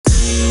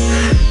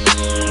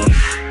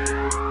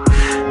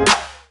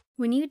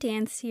When you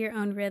dance to your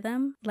own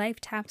rhythm,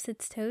 life taps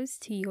its toes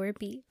to your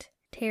beat.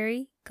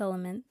 Terry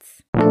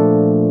Guillemets.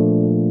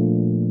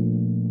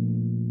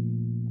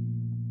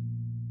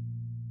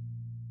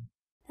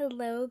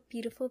 Hello,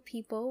 beautiful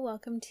people.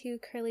 Welcome to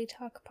Curly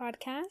Talk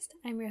Podcast.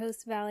 I'm your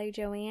host, Valerie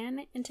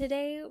Joanne, and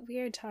today we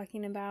are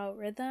talking about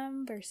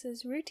rhythm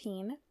versus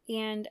routine.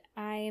 And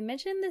I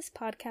mentioned this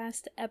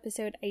podcast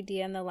episode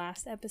idea in the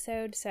last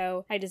episode,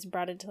 so I just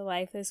brought it to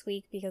life this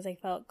week because I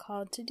felt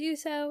called to do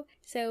so.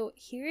 So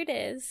here it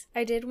is.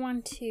 I did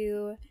want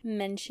to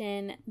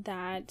mention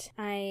that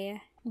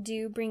I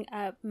do bring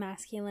up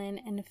masculine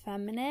and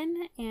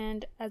feminine,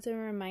 and as a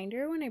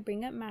reminder, when I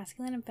bring up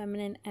masculine and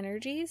feminine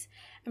energies,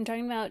 I'm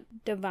talking about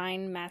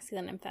divine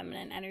masculine and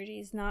feminine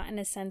energies, not in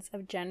a sense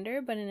of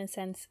gender, but in a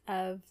sense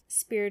of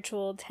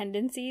spiritual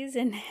tendencies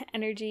and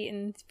energy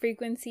and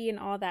frequency and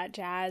all that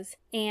jazz,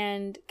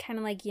 and kind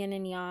of like yin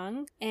and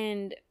yang,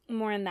 and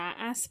more in that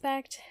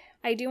aspect.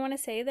 I do want to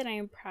say that I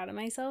am proud of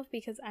myself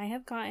because I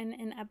have gotten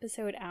an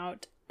episode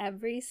out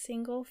every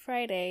single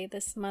Friday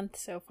this month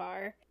so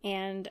far,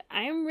 and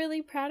I am really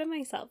proud of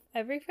myself.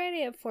 Every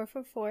Friday at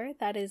 4:44,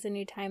 that is a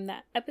new time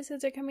that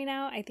episodes are coming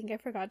out. I think I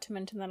forgot to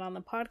mention that on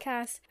the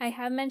podcast. I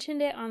have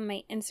mentioned it on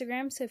my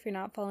Instagram, so if you're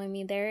not following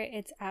me there,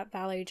 it's at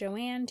Valerie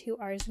Joanne, 2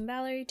 R's in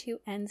Valerie,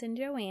 2 N's in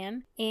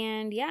Joanne.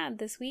 And yeah,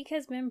 this week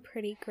has been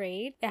pretty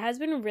great. It has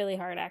been really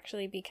hard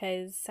actually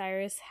because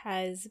Cyrus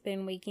has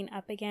been waking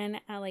up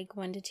again at like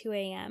 1 to 2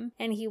 a.m.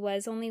 and he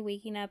was only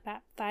waking up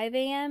at 5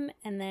 a.m.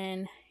 and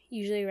then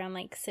usually around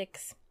like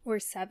 6 or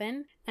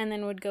 7, and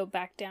then would go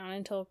back down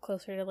until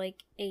closer to like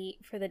 8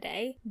 for the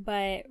day.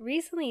 But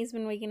recently he's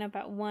been waking up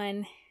at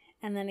 1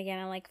 and then again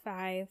at like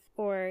 5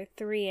 or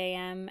 3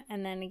 a.m.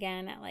 and then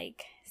again at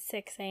like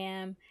 6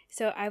 a.m.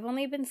 So I've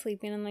only been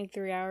sleeping in like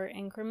 3-hour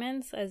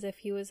increments as if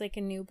he was like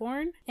a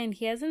newborn, and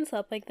he hasn't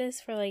slept like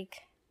this for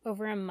like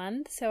over a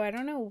month, so I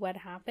don't know what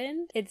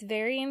happened. It's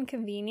very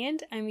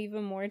inconvenient. I'm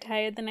even more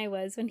tired than I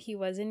was when he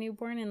was a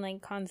newborn and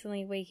like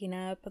constantly waking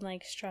up and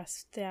like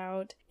stressed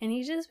out. And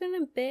he's just been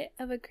a bit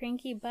of a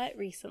cranky butt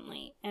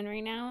recently. And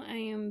right now I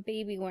am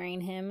baby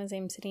wearing him as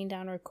I'm sitting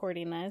down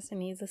recording this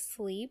and he's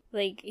asleep.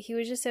 Like he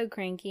was just so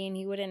cranky and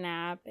he wouldn't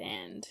nap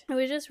and it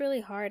was just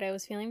really hard. I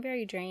was feeling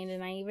very drained,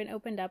 and I even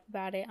opened up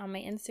about it on my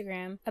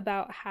Instagram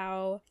about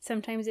how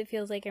sometimes it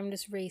feels like I'm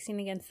just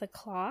racing against the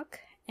clock.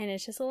 And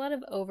it's just a lot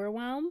of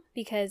overwhelm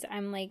because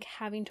I'm like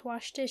having to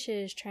wash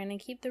dishes, trying to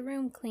keep the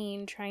room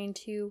clean, trying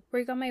to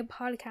work on my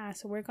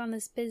podcast, work on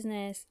this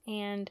business,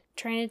 and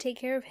trying to take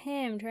care of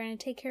him, trying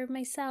to take care of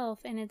myself.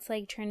 And it's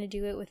like trying to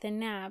do it within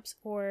naps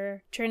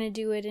or trying to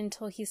do it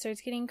until he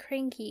starts getting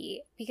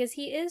cranky because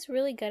he is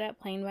really good at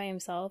playing by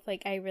himself.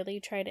 Like I really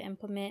try to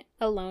implement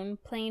alone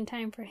playing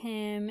time for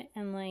him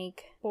and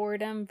like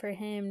boredom for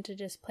him to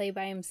just play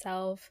by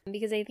himself,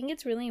 because I think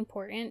it's really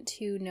important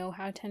to know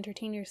how to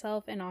entertain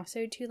yourself and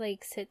also to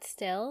like sit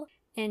still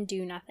and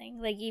do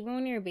nothing. Like even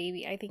when you're a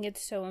baby, I think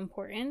it's so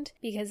important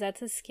because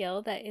that's a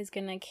skill that is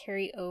gonna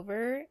carry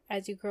over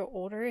as you grow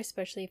older,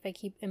 especially if I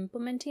keep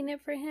implementing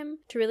it for him,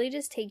 to really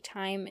just take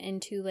time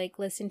and to like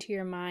listen to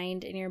your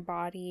mind and your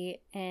body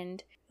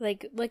and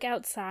like look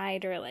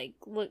outside or like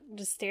look,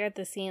 just stare at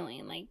the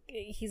ceiling. Like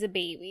he's a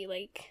baby.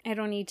 Like I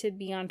don't need to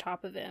be on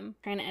top of him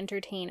trying to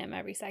entertain him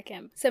every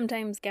second.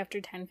 Sometimes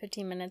after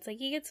 10-15 minutes, like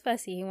he gets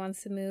fussy. He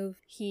wants to move.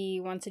 He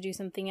wants to do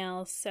something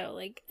else. So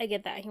like I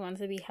get that. He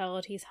wants to be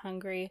held. He's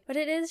hungry. But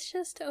it is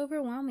just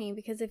overwhelming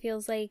because it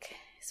feels like,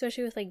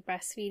 especially with like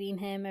breastfeeding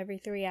him every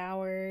 3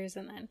 hours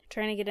and then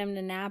trying to get him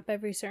to nap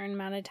every certain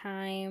amount of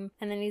time,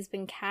 and then he's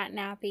been cat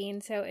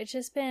napping, so it's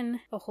just been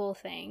a whole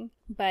thing.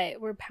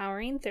 But we're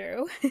powering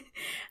through.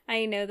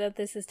 I know that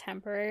this is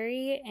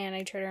temporary, and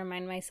I try to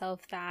remind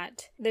myself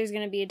that there's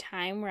going to be a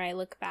time where I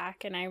look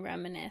back and I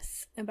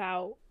reminisce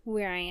about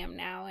where I am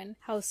now and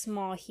how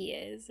small he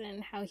is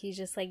and how he's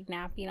just like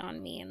napping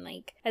on me, and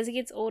like as he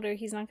gets older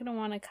he's not gonna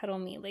want to cuddle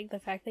me. Like the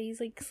fact that he's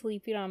like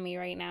sleeping on me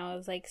right now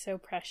is like so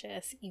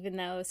precious, even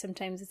though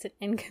sometimes it's an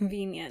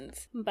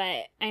inconvenience.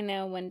 But I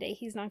know one day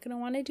he's not gonna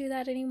want to do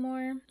that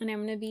anymore, and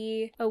I'm gonna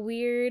be a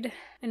weird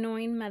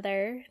annoying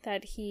mother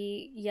that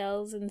he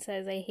yells and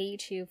says I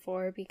hate you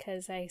for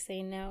because I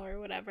say no or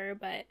whatever.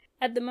 But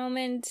at the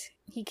moment,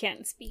 he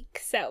can't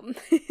speak, so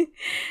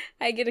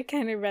I get to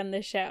kind of run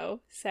the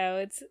show. So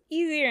it's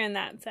easier in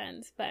that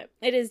sense, but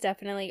it is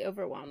definitely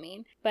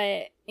overwhelming.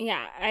 But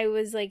yeah, I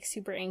was like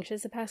super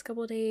anxious the past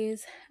couple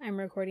days. I'm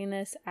recording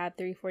this at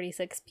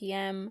 3:46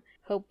 p.m.,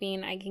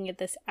 hoping I can get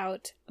this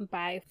out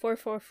by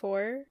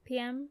 4:44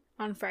 p.m.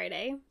 on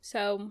Friday.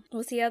 So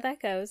we'll see how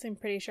that goes. I'm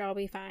pretty sure I'll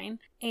be fine.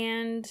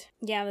 And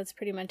yeah, that's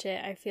pretty much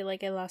it. I feel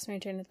like I lost my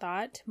train of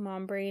thought.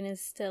 Mom brain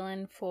is still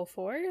in full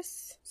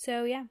force.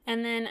 So yeah.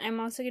 And then I'm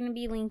also going to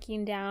be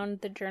linking down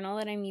the journal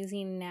that I'm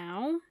using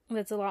now.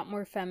 That's a lot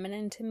more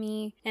feminine to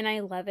me, and I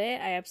love it.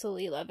 I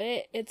absolutely love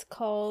it. It's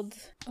called,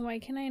 why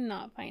can I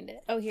not find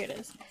it? Oh, here it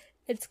is.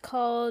 It's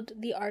called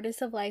The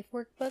Artist of Life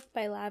Workbook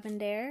by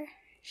Lavender.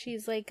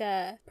 She's like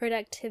a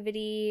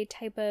productivity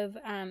type of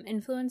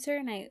influencer,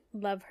 and I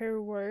love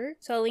her work.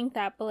 So I'll link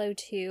that below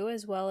too,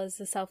 as well as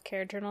the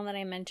self-care journal that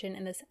I mentioned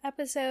in this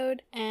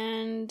episode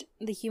and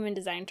the human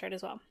design chart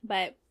as well.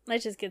 But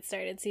let's just get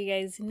started so you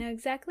guys know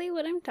exactly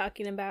what I'm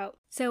talking about.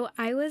 So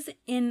I was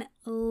in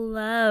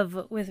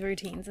love with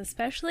routines,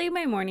 especially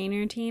my morning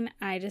routine.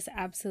 I just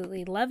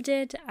absolutely loved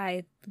it.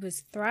 I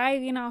was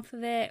thriving off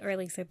of it, or at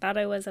least I thought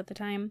I was at the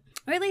time,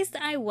 or at least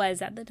I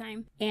was at the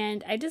time.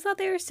 And I just thought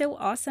they were so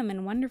awesome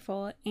and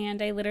wonderful.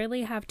 And I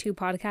literally have 2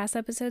 podcast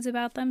episodes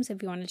about them. So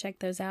if you want to check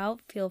those out,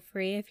 feel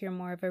free if you're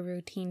more of a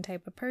routine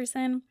type of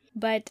person.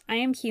 But I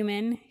am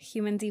human.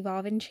 Humans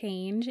evolve and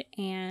change,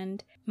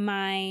 and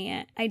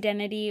my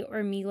identity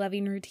or me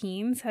loving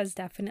routines has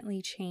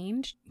definitely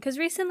changed. Because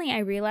recently I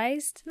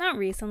realized, not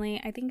recently,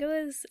 I think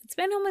it's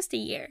been almost a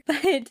year,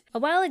 but a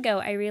while ago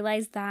I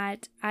realized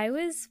that I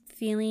was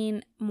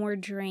feeling more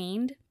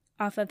drained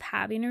off of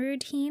having a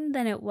routine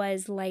than it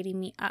was lighting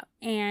me up.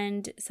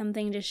 And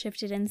something just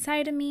shifted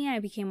inside of me. I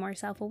became more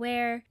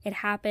self-aware. It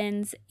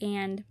happens.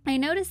 And I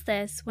noticed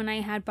this when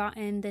I had bought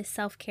in this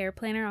self-care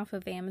planner off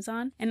of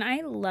Amazon. And I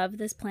love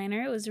this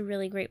planner. It was a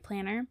really great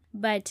planner.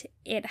 But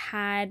it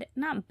had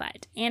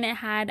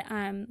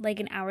like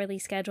an hourly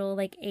schedule,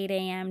 like 8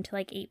 a.m. to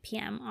like 8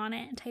 p.m. on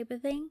it type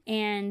of thing.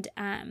 And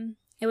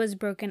it was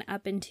broken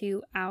up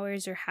into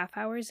hours or half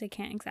hours. I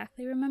can't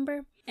exactly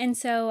remember. And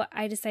so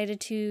I decided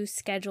to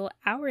schedule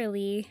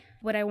hourly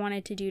what I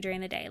wanted to do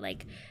during the day.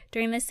 Like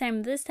during this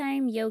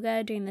time,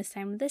 yoga, during this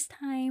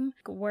time,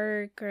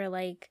 work, or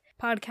like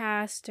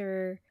podcast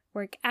or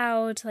work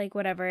out, like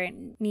whatever it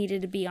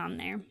needed to be on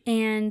there.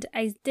 And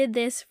I did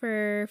this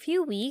for a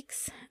few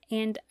weeks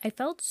and I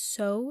felt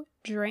so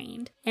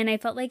drained. And I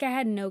felt like I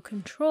had no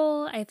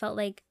control. I felt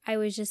like I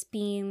was just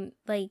being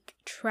like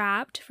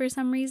trapped for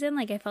some reason.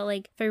 Like I felt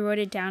like if I wrote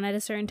it down at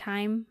a certain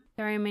time.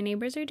 Sorry, my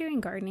neighbors are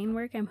doing gardening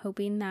work. I'm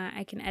hoping that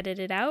I can edit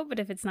it out, but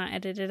if it's not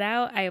edited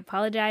out, I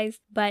apologize.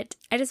 But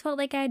I just felt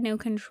like I had no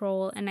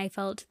control, and I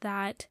felt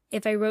that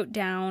if I wrote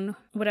down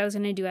what I was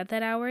going to do at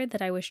that hour,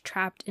 that I was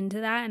trapped into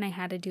that and I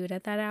had to do it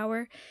at that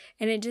hour.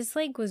 And it just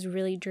like was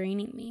really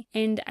draining me.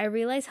 And I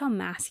realized how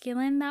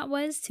masculine that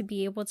was to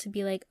be able to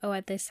be like, oh,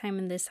 at this time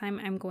and this time,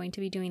 I'm going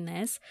to be doing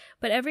this.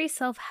 But every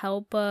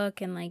self-help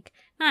book and like,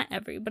 not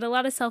every, but a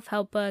lot of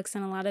self-help books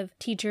and a lot of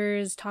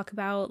teachers talk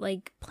about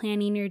like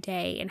planning your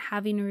day and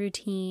having a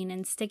routine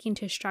and sticking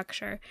to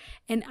structure.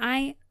 And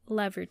I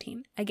love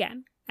routine.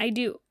 Again, I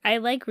do. I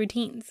like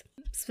routines,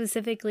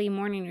 specifically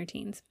morning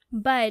routines.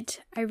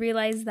 But I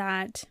realized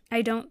that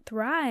I don't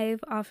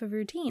thrive off of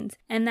routines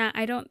and that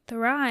I don't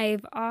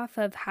thrive off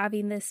of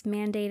having this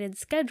mandated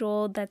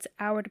schedule that's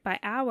hour by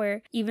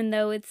hour, even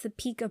though it's the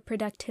peak of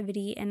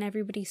productivity and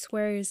everybody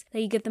swears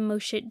that you get the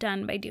most shit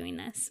done by doing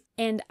this.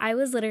 And I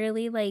was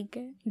literally like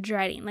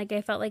dreading, like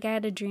I felt like I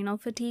had adrenal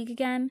fatigue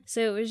again.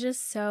 So it was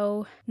just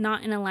so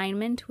not in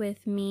alignment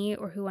with me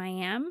or who I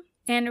am.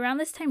 And around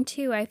this time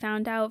too, I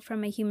found out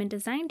from a human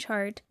design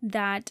chart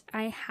that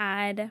I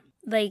had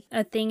like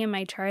a thing in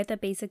my chart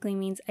that basically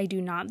means I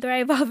do not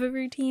thrive off of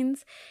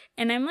routines.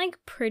 And I'm like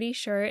pretty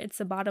sure it's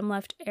the bottom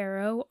left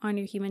arrow on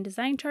your human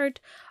design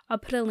chart. I'll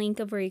put a link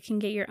of where you can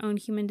get your own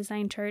human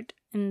design chart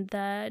in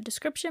the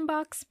description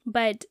box,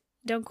 but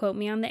don't quote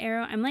me on the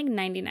arrow. I'm like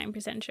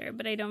 99% sure,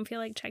 but I don't feel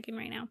like checking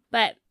right now.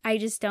 But I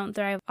just don't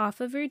thrive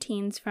off of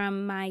routines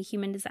from my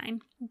human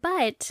design.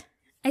 But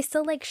I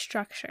still like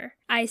structure.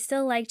 I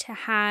still like to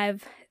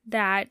have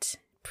that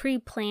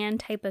pre-planned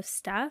type of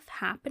stuff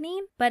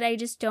happening, but I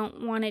just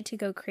don't want it to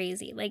go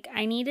crazy. Like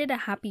I needed a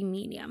happy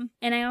medium.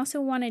 And I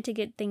also wanted to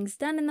get things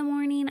done in the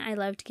morning. I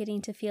loved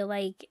getting to feel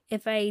like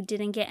if I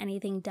didn't get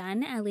anything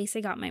done, at least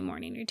I got my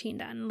morning routine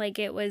done. Like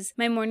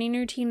my morning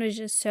routine was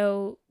just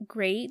so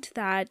great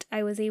that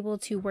I was able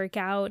to work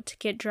out,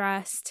 get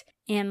dressed,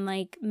 and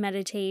like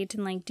meditate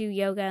and like do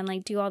yoga and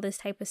like do all this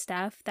type of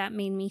stuff that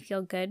made me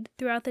feel good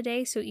throughout the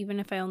day. So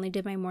even if I only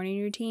did my morning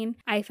routine,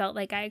 I felt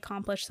like I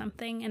accomplished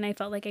something and I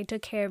felt like I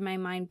took care of my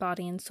mind,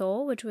 body, and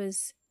soul, which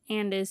was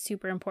and is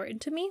super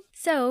important to me.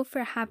 So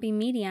for happy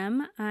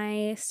medium,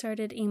 I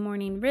started a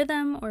morning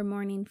rhythm or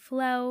morning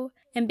flow.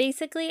 And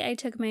basically I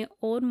took my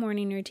old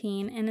morning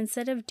routine and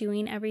instead of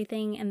doing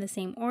everything in the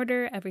same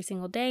order every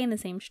single day in the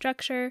same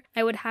structure,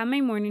 I would have my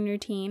morning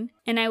routine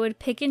and I would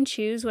pick and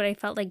choose what I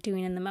felt like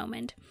doing in the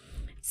moment.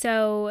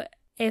 So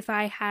if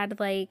I had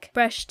like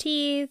brush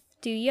teeth,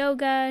 do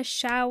yoga,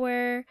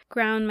 shower,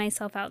 ground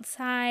myself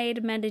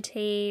outside,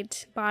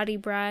 meditate, body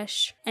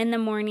brush in the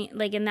morning,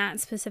 like in that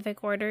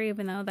specific order,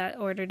 even though that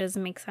order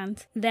doesn't make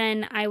sense,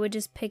 then I would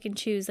just pick and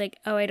choose like,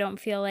 oh, I don't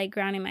feel like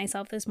grounding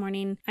myself this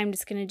morning. I'm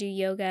just going to do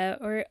yoga.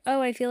 Or,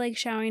 oh, I feel like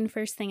showering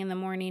first thing in the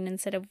morning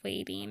instead of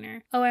waiting.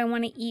 Or, oh, I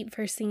want to eat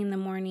first thing in the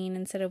morning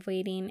instead of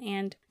waiting.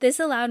 And this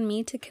allowed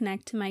me to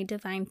connect to my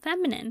divine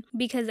feminine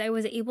because I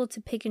was able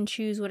to pick and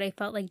choose what I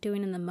felt like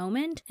doing in the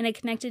moment. And it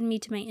connected me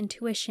to my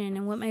intuition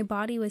and what my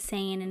body was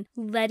saying and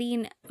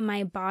letting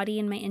my body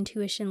and my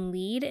intuition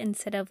lead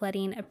instead of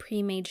letting a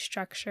pre-made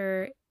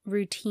structure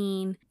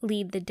routine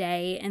lead the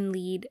day and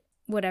lead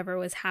whatever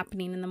was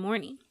happening in the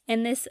morning.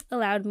 And this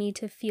allowed me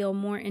to feel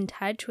more in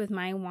touch with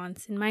my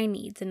wants and my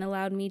needs, and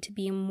allowed me to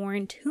be more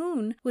in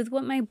tune with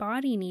what my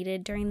body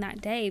needed during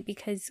that day,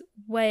 because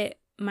what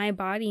my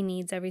body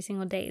needs every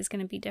single day is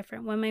going to be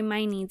different. What my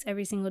mind needs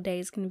every single day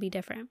is going to be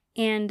different.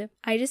 And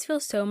I just feel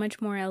so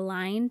much more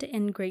aligned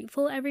and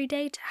grateful every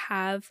day to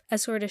have a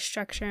sort of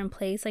structure in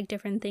place, like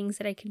different things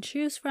that I can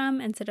choose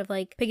from instead of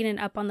like picking it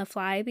up on the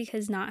fly,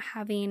 because not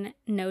having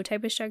no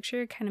type of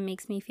structure kind of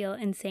makes me feel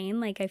insane.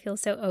 Like I feel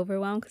so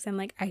overwhelmed because I'm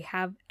like, I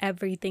have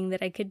everything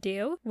that I could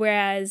do.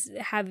 Whereas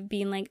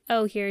being like,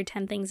 oh, here are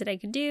 10 things that I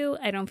could do.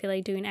 I don't feel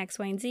like doing X,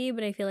 Y, and Z,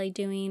 but I feel like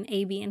doing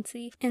A, B, and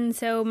C. And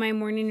so my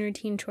morning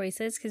routine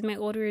choices, because my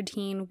old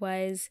routine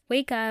was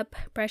wake up,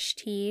 brush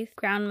teeth,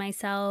 ground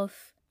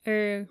myself,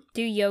 or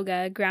do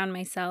yoga, ground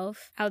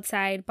myself,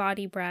 outside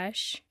body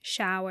brush,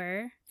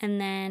 shower,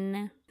 and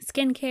then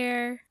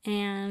skincare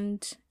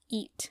and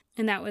eat.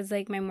 And that was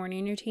like my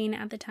morning routine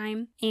at the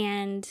time.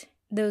 And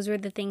those were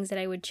the things that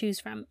I would choose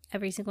from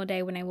every single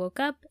day when I woke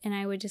up, and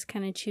I would just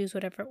kind of choose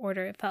whatever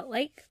order it felt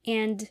like.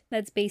 And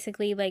that's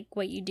basically like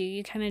what you do.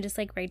 You kind of just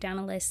like write down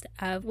a list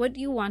of what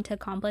you want to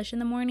accomplish in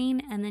the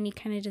morning, and then you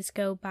kind of just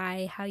go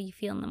by how you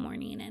feel in the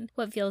morning and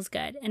what feels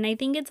good. And I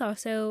think it's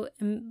also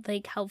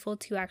like helpful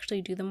to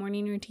actually do the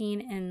morning routine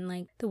and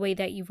like the way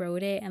that you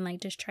wrote it, and like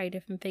just try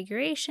different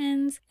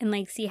configurations and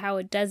like see how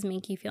it does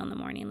make you feel in the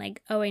morning.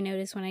 Like, oh, I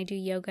notice when I do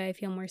yoga, I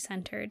feel more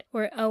centered.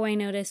 Or, oh, I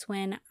notice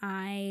when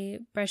I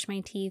brush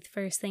my teeth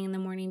first thing in the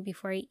morning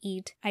before I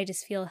eat, I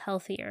just feel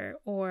healthier,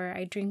 or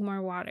I drink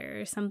more water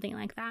or something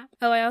like that.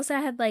 Oh, I also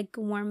had like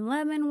warm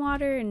lemon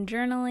water and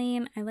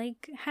journaling. I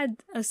like had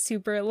a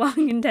super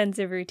long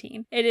intensive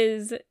routine. It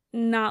is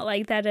not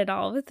like that at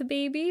all with the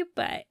baby,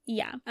 but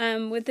yeah.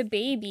 With the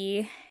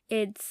baby,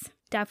 it's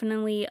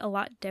definitely a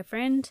lot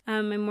different.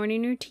 My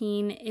morning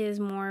routine is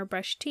more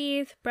brush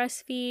teeth,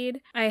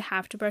 breastfeed. I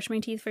have to brush my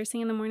teeth first thing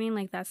in the morning.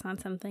 Like that's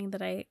not something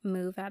that I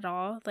move at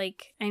all.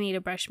 Like I need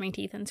to brush my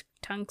teeth and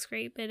tongue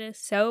scrape. It is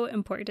so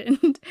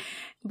important.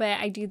 But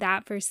I do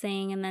that first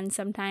thing, and then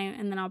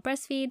I'll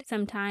breastfeed.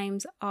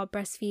 Sometimes I'll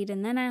breastfeed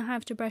and then I'll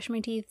have to brush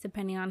my teeth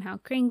depending on how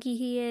cranky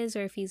he is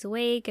or if he's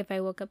awake, if I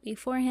woke up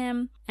before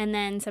him. And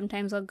then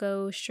sometimes I'll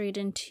go straight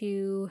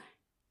into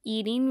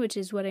eating, which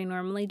is what I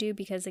normally do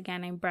because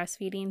again, I'm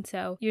breastfeeding.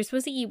 So you're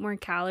supposed to eat more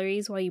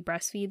calories while you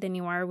breastfeed than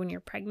you are when you're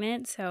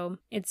pregnant. So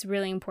it's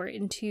really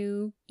important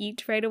to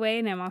eat right away.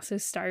 And I'm also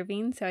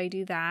starving, so I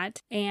do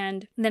that.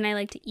 And then I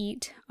like to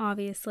eat,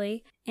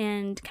 obviously,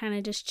 and kind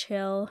of just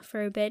chill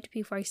for a bit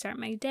before I start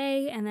my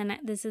day. And then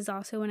this is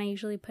also when I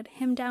usually put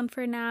him down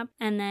for a nap.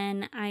 And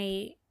then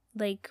I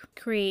like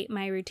create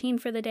my routine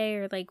for the day,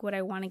 or like what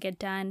I want to get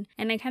done.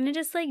 And I kind of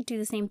just like do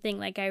the same thing.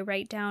 Like I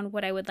write down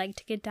what I would like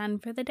to get done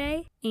for the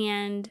day,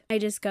 and I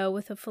just go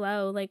with the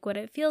flow, like what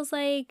it feels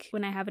like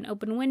when I have an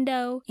open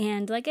window.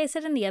 And like I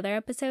said in the other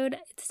episode,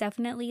 it's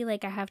definitely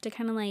like I have to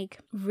kind of like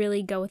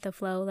really go with the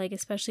flow, like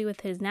especially with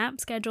his nap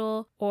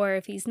schedule or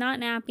if he's not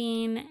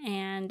napping,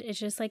 and it's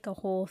just like a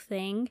whole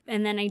thing.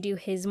 And then I do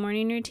his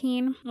morning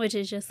routine, which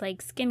is just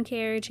like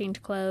skincare,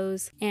 change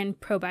clothes, and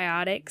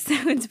probiotics. So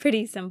it's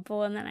pretty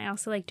simple. And then I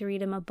also like to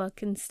read him a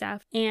book and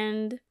stuff.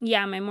 And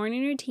yeah, my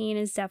morning routine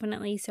is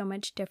definitely so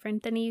much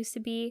different than it used to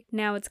be.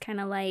 Now it's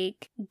kind of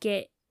like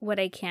get what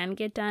I can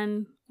get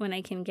done when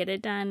I can get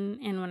it done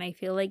and when I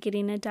feel like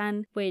getting it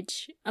done,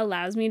 which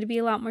allows me to be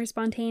a lot more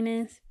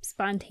spontaneous.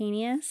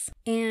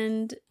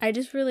 And I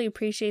just really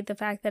appreciate the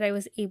fact that I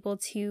was able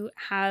to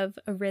have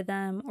a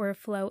rhythm or a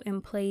flow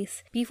in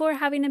place before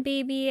having a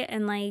baby,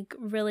 and like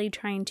really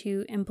trying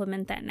to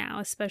implement that now,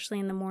 especially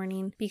in the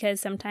morning, because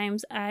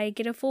sometimes I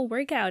get a full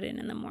workout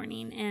in the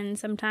morning, and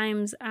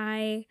sometimes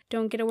I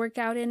don't get a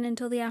workout in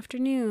until the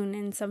afternoon,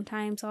 and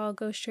sometimes I'll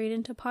go straight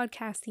into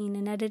podcasting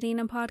and editing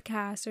a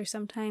podcast, or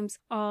sometimes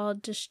I'll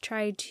just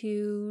try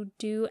to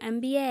do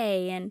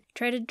MBA and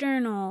try to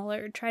journal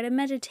or try to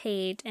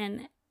meditate,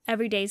 and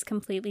every day is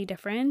completely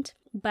different,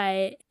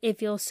 but it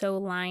feels so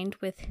aligned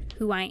with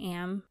who I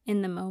am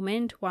in the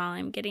moment while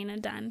I'm getting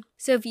it done.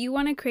 So if you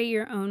want to create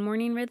your own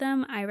morning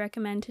rhythm, I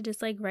recommend to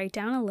just like write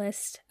down a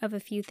list of a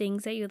few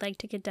things that you'd like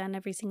to get done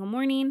every single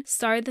morning.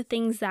 Start the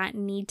things that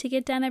need to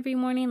get done every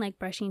morning, like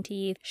brushing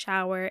teeth,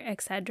 shower,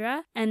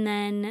 etc. And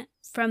then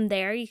from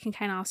there, you can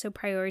kind of also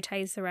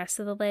prioritize the rest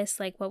of the list,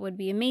 like what would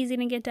be amazing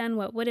to get done,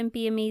 what wouldn't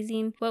be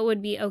amazing, what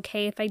would be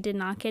okay if I did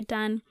not get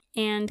done,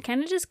 and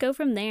kind of just go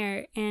from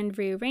there and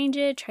rearrange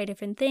it, try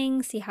different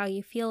things, see how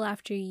you feel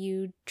after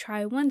you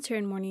try one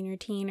certain morning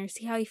routine, or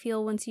see how you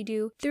feel once you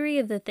do 3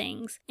 of the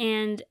things.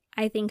 And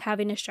I think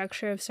having a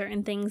structure of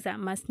certain things that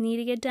must need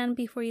to get done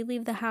before you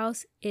leave the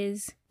house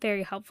is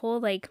very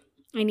helpful. Like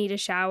I need a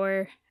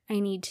shower, I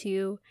need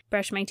to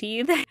brush my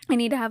teeth, I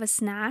need to have a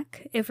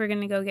snack if we're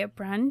going to go get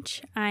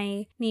brunch,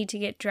 I need to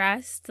get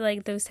dressed.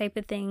 Like those type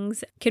of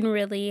things can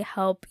really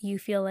help you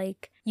feel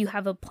like you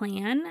have a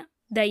plan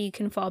that you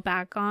can fall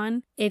back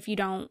on if you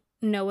don't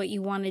know what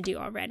you want to do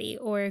already,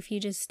 or if you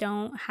just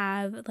don't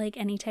have like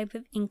any type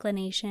of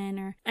inclination,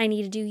 or I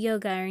need to do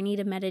yoga or I need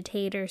to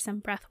meditate or some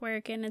breath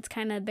work, and it's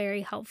kind of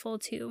very helpful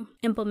to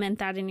implement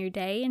that in your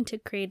day and to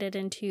create it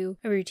into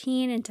a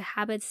routine and to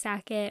habit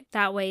stack it.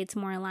 That way it's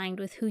more aligned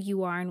with who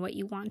you are and what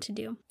you want to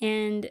do.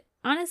 And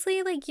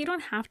honestly, like, you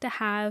don't have to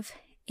have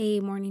a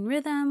morning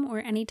rhythm or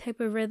any type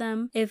of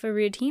rhythm. If a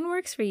routine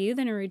works for you,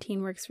 then a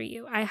routine works for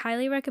you. I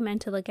highly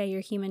recommend to look at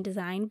your human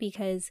design,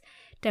 because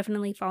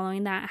definitely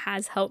following that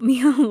has helped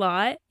me a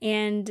lot.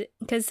 And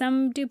because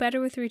some do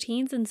better with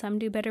routines and some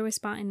do better with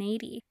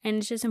spontaneity. And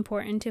it's just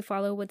important to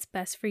follow what's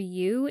best for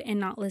you and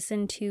not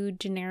listen to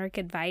generic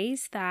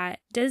advice that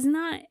does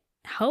not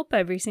help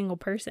every single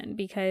person,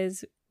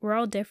 because we're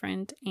all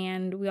different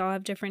and we all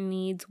have different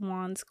needs,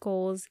 wants,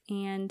 goals,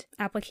 and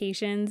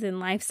applications and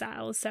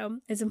lifestyles. So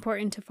it's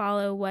important to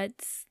follow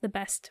what's the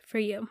best for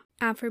you.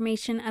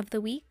 Affirmation of the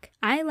week.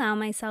 I allow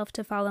myself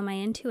to follow my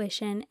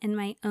intuition and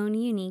my own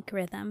unique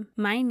rhythm.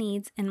 My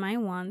needs and my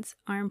wants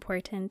are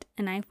important,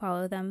 and I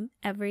follow them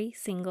every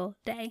single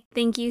day.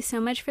 Thank you so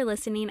much for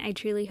listening. I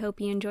truly hope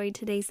you enjoyed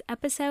today's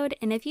episode.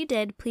 And if you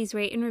did, please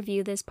rate and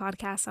review this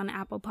podcast on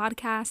Apple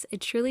Podcasts.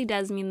 It truly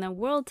does mean the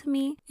world to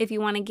me. If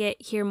you want to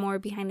hear more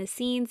behind the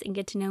scenes and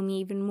get to know me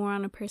even more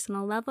on a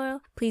personal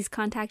level, please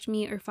contact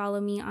me or follow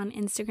me on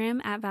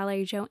Instagram at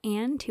Valerie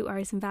Joanne, 2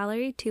 R's in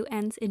Valerie, 2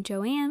 N's in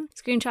Joanne.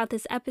 Screenshot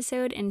this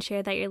episode and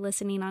share that you're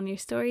listening on your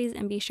stories,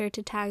 and be sure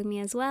to tag me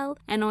as well.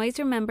 And always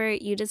remember,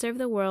 you deserve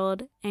the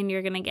world and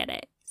you're gonna get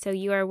it. So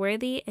you are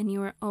worthy and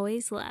you are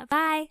always loved.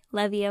 Bye.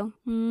 Love you.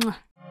 Mwah.